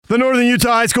The Northern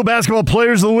Utah High School Basketball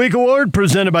Players of the Week Award,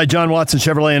 presented by John Watson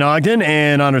Chevrolet in Ogden,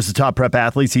 and honors the top prep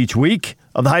athletes each week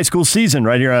of the high school season,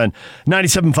 right here on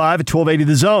 97.5 at 1280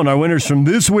 The Zone. Our winners from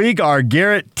this week are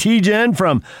Garrett Tijen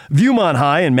from Viewmont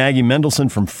High and Maggie Mendelson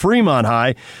from Fremont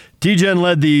High. Tijen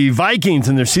led the Vikings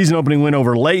in their season-opening win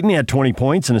over Layton. He had 20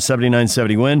 points in a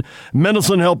 79-70 win.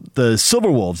 Mendelson helped the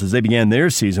Silverwolves as they began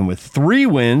their season with 3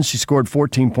 wins. She scored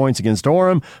 14 points against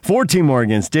Orem, 14 more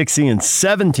against Dixie, and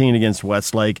 17 against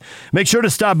Westlake. Make sure to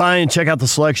stop by and check out the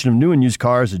selection of new and used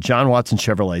cars at John Watson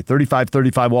Chevrolet,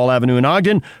 3535 Wall Avenue in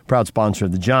Ogden. Proud sponsor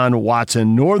of the John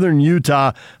Watson Northern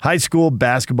Utah High School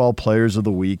Basketball Players of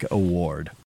the Week Award.